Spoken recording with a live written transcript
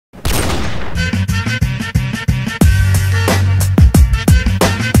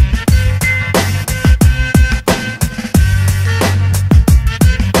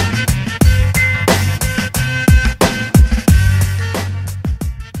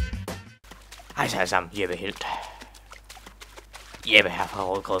Hej så alle sammen, Jeppe helt. Jeppe her fra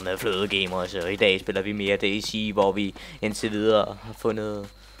Rådgrød med Fløde Gamers, og i dag spiller vi mere DayZ, hvor vi indtil videre har fundet...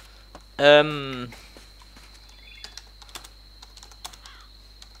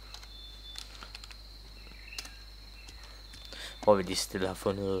 hvor vi lige stille har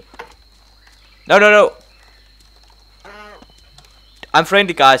fundet... No! I'm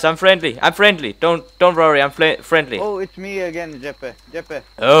friendly, guys. I'm friendly. Don't worry. I'm friendly. Oh, it's me again, Jeppe.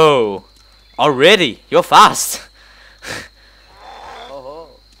 Oh, already? You're fast. Oh.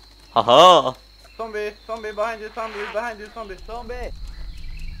 Haha. Zombie behind you. Zombie.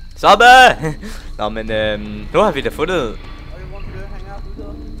 Nå, men nu har vi da fundet. Oh, you want to hang out with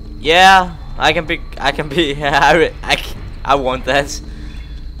us? Yeah, I can be. I want that.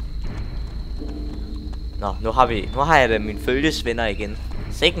 Nå, nu har jeg da mine følgesvenner igen.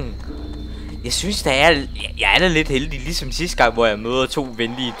 Sikken. Jeg synes da jeg er da lidt heldig, ligesom sidste gang, hvor jeg møder to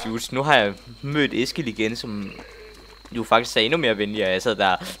venlige dudes. Nu har jeg mødt Eskil igen, som jo faktisk er endnu mere venlig, og jeg sad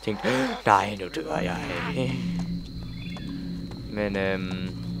der og tænkte, nej, nu dør jeg. Men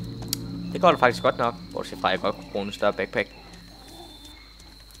det går da faktisk godt nok, bortset fra at jeg godt kunne bruge en større backpack.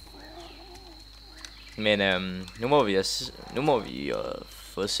 Men nu må vi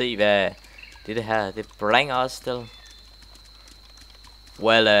få se, hvad det her det bringer os til.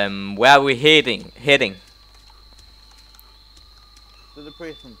 Well, where are we heading? To the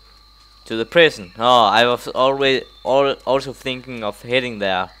prison. To the prison. Oh, I was also thinking of heading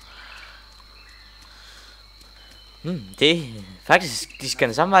there. Det faktisk, de skal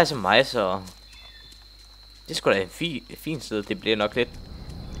den samme vej som mig, så det skulle da en fin sted. Det bliver nok lidt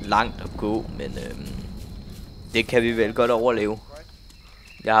langt at gå, men det kan vi vel godt overleve.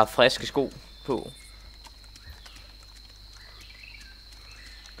 Jeg har friske sko på.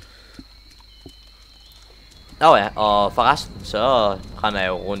 Nå ja, og forresten så render jeg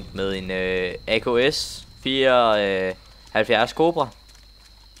jo rundt med en AKS 470 Cobra.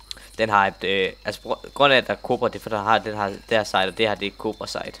 Den har et altså grund af at der er Cobra, det er for der har den har det her site, og det her det er Cobra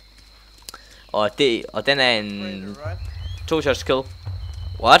site. Og den er en 2-shot skill.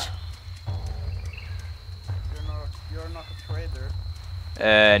 What? You're not a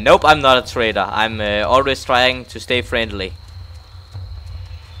trader. Nope, I'm not a trader. I'm always trying to stay friendly.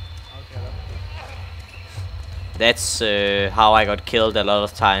 Okay, That's how I got killed a lot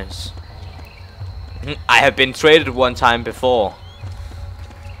of times. I have been traded one time before.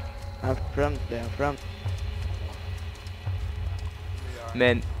 I'm from.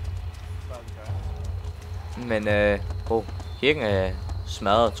 Men kirken er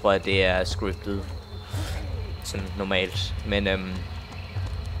smadret, tror jeg det er scriptet. Sådan normalt. Men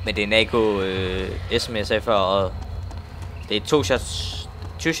det er en AK som jeg sagde før, og det er 2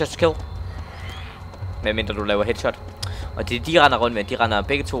 shots kill. Medmindre du laver headshot. Og det de render rundt med, de render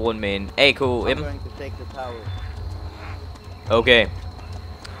begge to rundt med en AKM. Okay.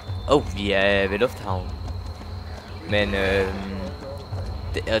 Vi er ved lufthavnen. Men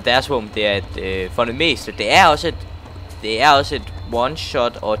deres våben, det er et for det meste, det er også et one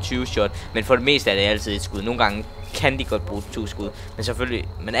shot og 20 shot, men for det meste er det altid et skud. Nogle gange kan de godt bruge 2 skud, men selvfølgelig,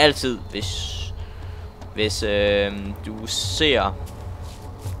 men altid hvis du ser,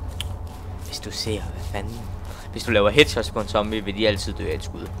 hvad fanden, hvis du laver headshots på en zombie, vil de altid dø af et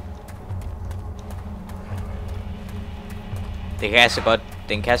skud.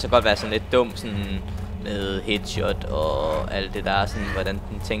 Den kan så godt være sådan lidt dum, sådan med headshot og alt det der, sådan hvordan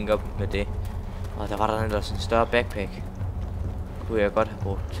den tænker med det. Og der var der sådan en større backpack. Det kunne jeg godt have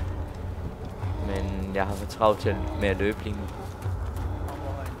brugt. Men jeg har for travlt til med at løbe lige nu.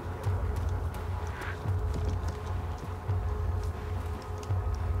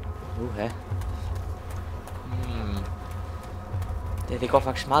 Det går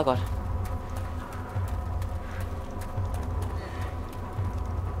faktisk meget godt.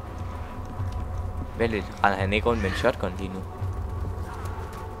 Vent lidt, render han ikke rundt med en shotgun lige nu?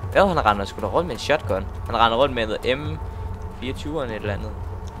 Jo, han render sgu da rundt med en shotgun. Han render rundt med M24'eren et eller andet.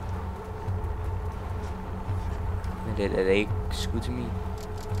 Men det er da ikke skud til min.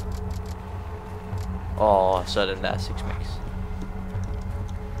 Og så er den der 6max.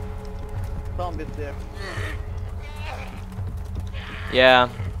 Zombie there. Ja.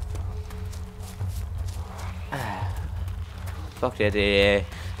 Fuck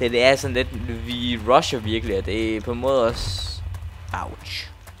det er sådan lidt, vi rusher virkelig, og det er på en måde også, ouch,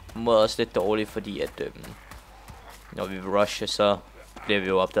 på en måde også lidt dårligt, fordi at når vi rusher, så bliver vi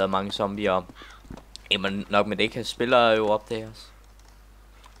jo opdaget mange zombier, og nok med det kan spillere jo opdage os.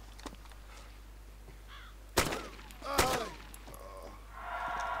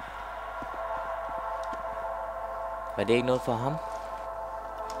 Var det ikke noget for ham?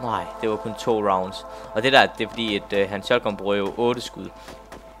 Nej, det var kun 2 rounds. Og det der, det er fordi, at hans shotgun bruger jo 8 skud.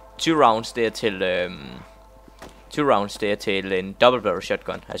 20 rounds, det er til... 20 rounds, det er til en double barrel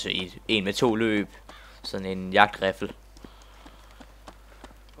shotgun. Altså en med 2 løb. Sådan en jagtriffel.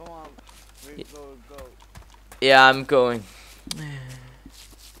 Come on. We go. Yeah, I'm going.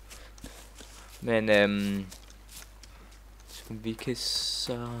 Men så vi kan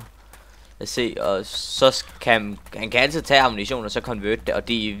så... Lad os se, og så kan han kan altid tage ammunition og så convert det. Og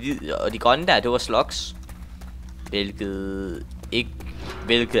de hvide og de grønne der, det var slugs.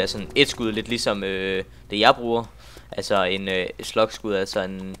 Hvilket er sådan et skud, lidt ligesom det jeg bruger. Altså en slugskud, altså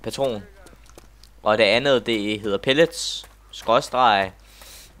en patron. Og det andet, det hedder pellets, skråstreg,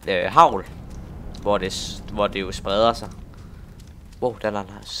 havl, hvor det jo spreder sig. Wow, der er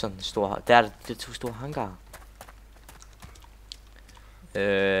sådan en stor, der er det 2 store hangarer.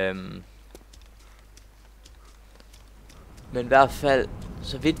 Men i hvert fald,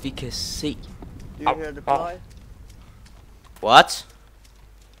 så vidt vi kan se. Do you hear the fly? What?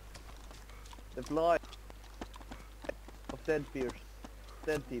 The fly of dead peers.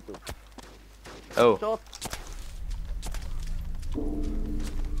 Dead people. Oh. Stop.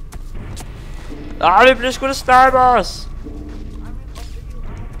 Vi bliver sgu da snipers!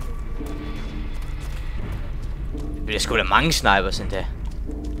 Det bliver sgu da mange snipers endda.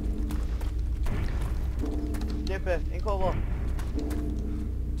 Jeppe, in cover.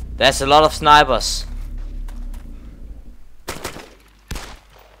 That's a lot of snipers.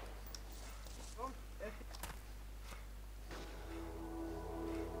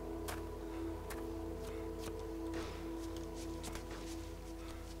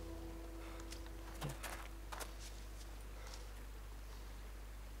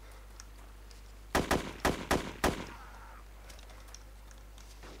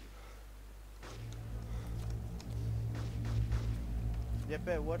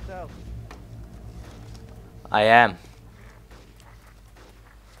 Jeppe, watch out. I am.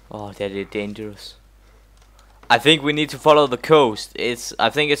 Oh, that is dangerous. I think we need to follow the coast. I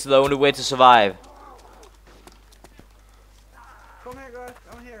think it's the only way to survive. Come here, guys.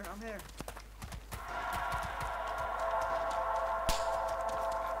 I'm here.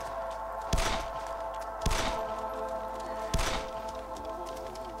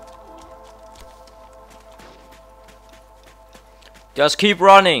 Just keep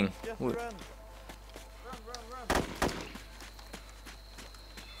running. Just run. Run.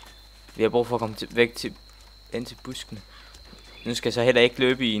 Vi har brug for at komme ind til buskene. Nu skal jeg så heller ikke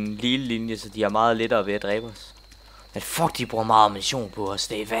løbe i en lille linje, så de har meget lettere ved at dræbe os. Men fuck, de bruger meget ammunition på os.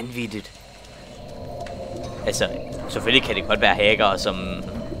 Det er vanvittigt. Altså, selvfølgelig kan det godt være hackere, som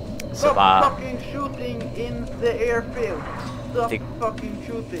så bare... fucking shooting in the airfield. Stop fucking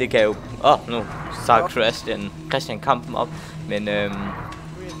shooting. Det kan jo... nu tager Christian kampen op. Men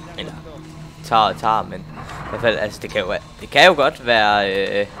eller tager, men i hvert fald, altså det kan jo godt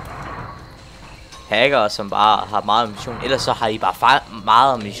være hackere, som bare har meget ammunition. Ellers så har de bare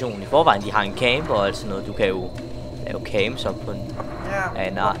meget ammunition i forvejen. De har en camper og sådan noget. Du kan jo lave camps op på en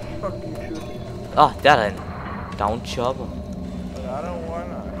en art. Der er en down chopper.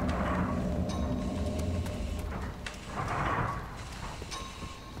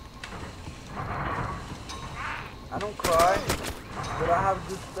 I don't cry, but I have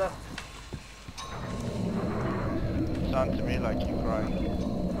good stuff. Sounds to me like you crying.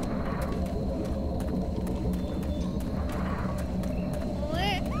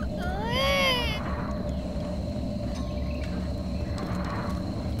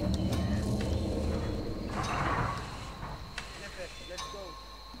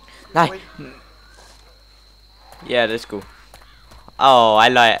 Nej. Yeah, let's go. Oh, I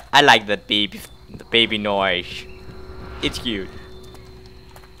like that baby noise. It's cute.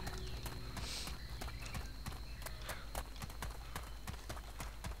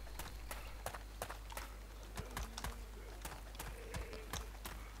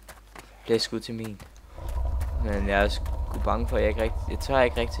 Det er sgu til min. Men jeg er sgu bange for, at jeg tør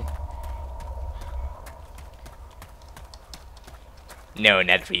ikke rigtig. No,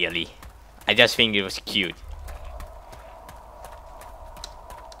 not really. I just think it was cute.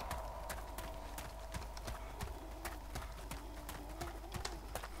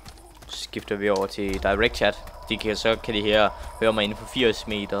 Skifter vi over til direct chat. Så kan de høre mig inden for 80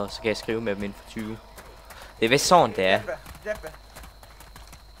 meter, og så kan jeg skrive med dem inden for 20. Det er vist sådan det er. Jeppe.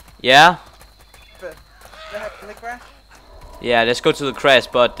 Yeah. The crash? Yeah, let's go to the crash,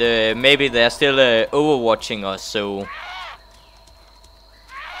 but maybe they're still overwatching us, so Be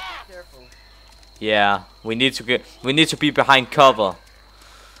careful. yeah, we need to be behind cover.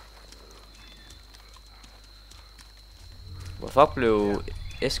 Hvor fuck blev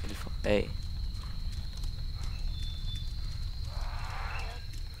Eskil af?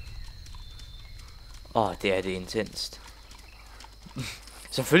 Det er intenst.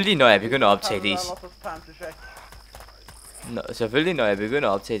 Selvfølgelig når jeg begynder at optage det. Selvfølgelig når jeg begynder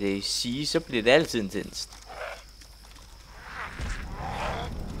at optage det i så bliver det altid intenst.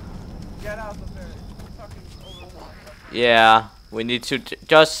 Yeah, we need to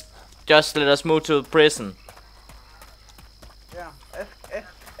just let us move to the prison. Yeah,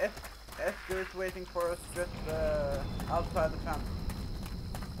 Esker is waiting for us just outside the fence.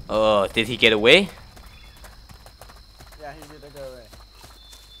 Oh, did he get away? Yeah, he did go away.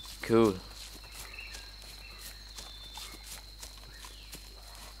 Cool.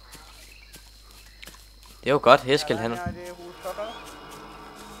 Det var godt, Eskil han.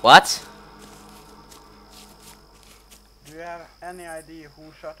 What? Do you have any idea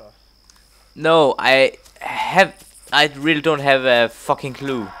who shot us? No, I really don't have a fucking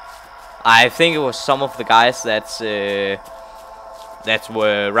clue. I think it was some of the guys that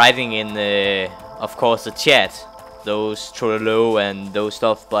were writing in of course the chat, those Trololo and those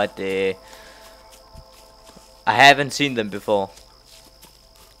stuff, but I haven't seen them before.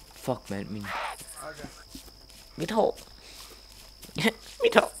 Fuck man, mit hår.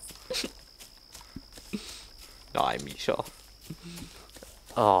 Mit hår. Nej, Misha.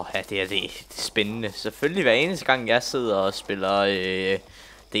 Ja, det er spændende. Selvfølgelig hver eneste gang jeg sidder og spiller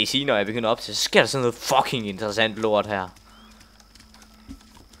DayZ, når jeg begynder op til, så sker der sådan noget fucking interessant lort her.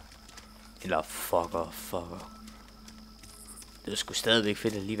 Eller fucker. Det er sgu stadigvæk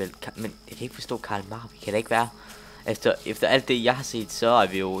fedt alligevel. Men jeg kan ikke forstå Karl Marr. Vi kan da ikke være. Efter alt det jeg har set, så er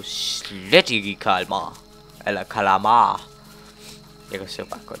vi jo slet ikke i Karl Marr. Eller Kalamar. Jeg kan så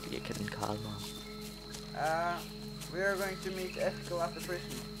bare godt lide at kalde den Karl Marr. We are going to meet Esko at the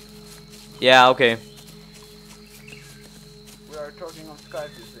prison. Yeah, okay. We are talking on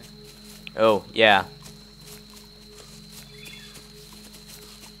Skype, you see. Oh, yeah.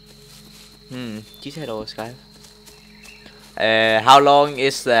 De said over Skype. How long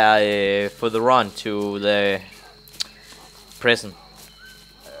is there for the run to the prison?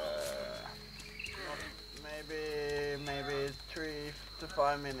 Maybe 3 to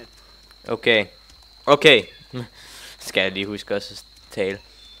 5 minutes. Okay. Skal jeg lige huske også at tale.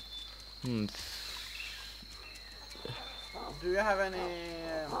 Do you have any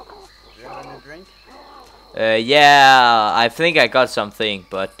drink? Yeah, I think I got something,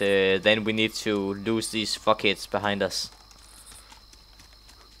 but then we need to lose these fuckheads behind us.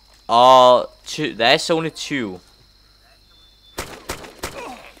 There's only 2.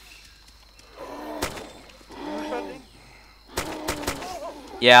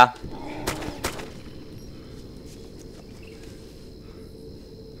 Yeah.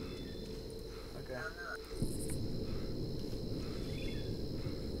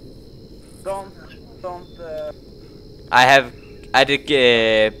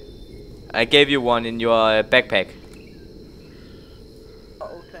 I gave you one in your backpack.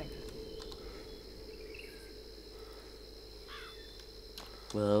 Oh, thanks.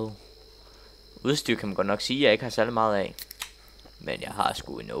 Well, udstyr kan man godt nok sige, jeg ikke har særlig meget af. Men jeg har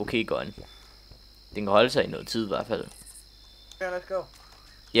sgu en okay gun. Den kan holde sig i noget tid i hvert fald. Yeah, let's go.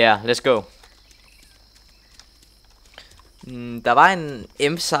 Yeah, let's go. Der var en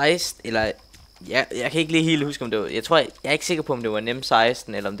M16, eller jeg kan ikke lige helt huske om det var. Jeg er ikke sikker på om det var en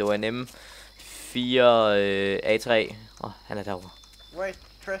M16 eller om det var en M4A3. Han er derovre. Wait,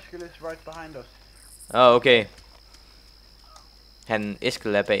 Treskell is right behind us. Okay.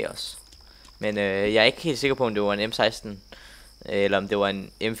 Eskil er bag os. Men jeg er ikke helt sikker på om det var en M16 eller om det var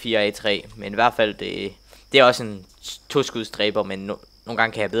en M4A3, men i hvert fald det er også en 2-skudsdræber, men nogle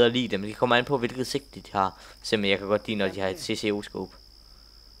gange kan jeg bedre lide dem. Det kommer an på hvilket sigte de har. Simpelthen jeg kan godt lide når de har et CCO-scope.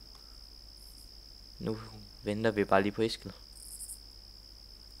 Nu venter vi bare lige på Eskil.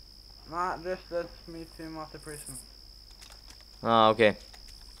 Nah, just let's meet him at the prison. Okay.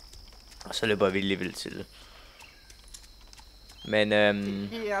 Og så løber vi alligevel til. Men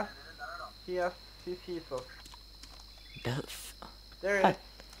He has CC for. There it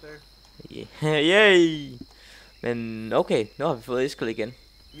is. Yay! Men okay, nu har vi fået Eskil igen.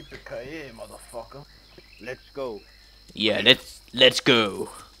 Yippee motherfucker. Let's go. Yeah, let's go.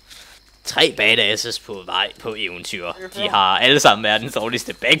 3 badasses på vej på eventyr. De har alle sammen verdens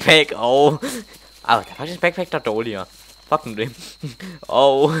dårligste backpack og... der er faktisk en backpack der er dårligere. Fuck nu det.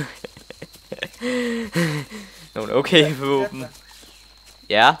 Og... nogle okay våben.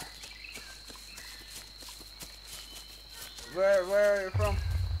 Ja. Where are you from?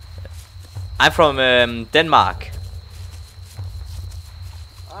 I'm from Denmark.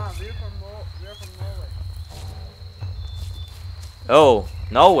 We're from Norway. Oh,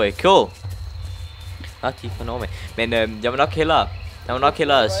 Norway, cool. Nå, de er fra Norway. Men jeg vil nok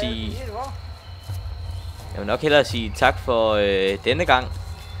hellere sige... Jeg vil nok hellere sige tak for denne gang.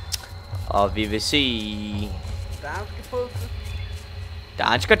 Og vi vil se...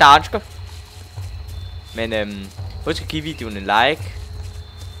 Danske. Men husk at give videoen en like.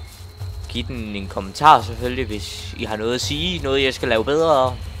 Giv den en kommentar selvfølgelig, hvis I har noget at sige. Noget jeg skal lave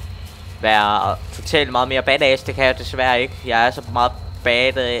bedre. Være totalt meget mere badass, det kan jeg desværre ikke. Jeg er så meget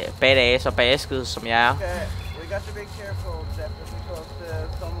badass og basket, som jeg er. We got to be careful, Jeppe, because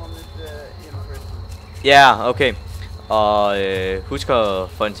someone is in prison. Ja, okay. Og husk at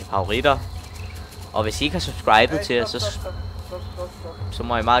få den til favoritter. Og hvis I ikke har subscribet til os, så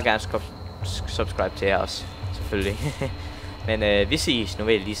må I meget gerne subscribe til jer også, selvfølgelig. Men vi ses. Nu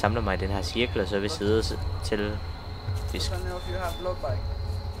vil jeg lige samle mig i den her cirkel, og så vil jeg sidde til fisk.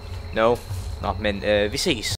 No. No. Nå, men vi ses.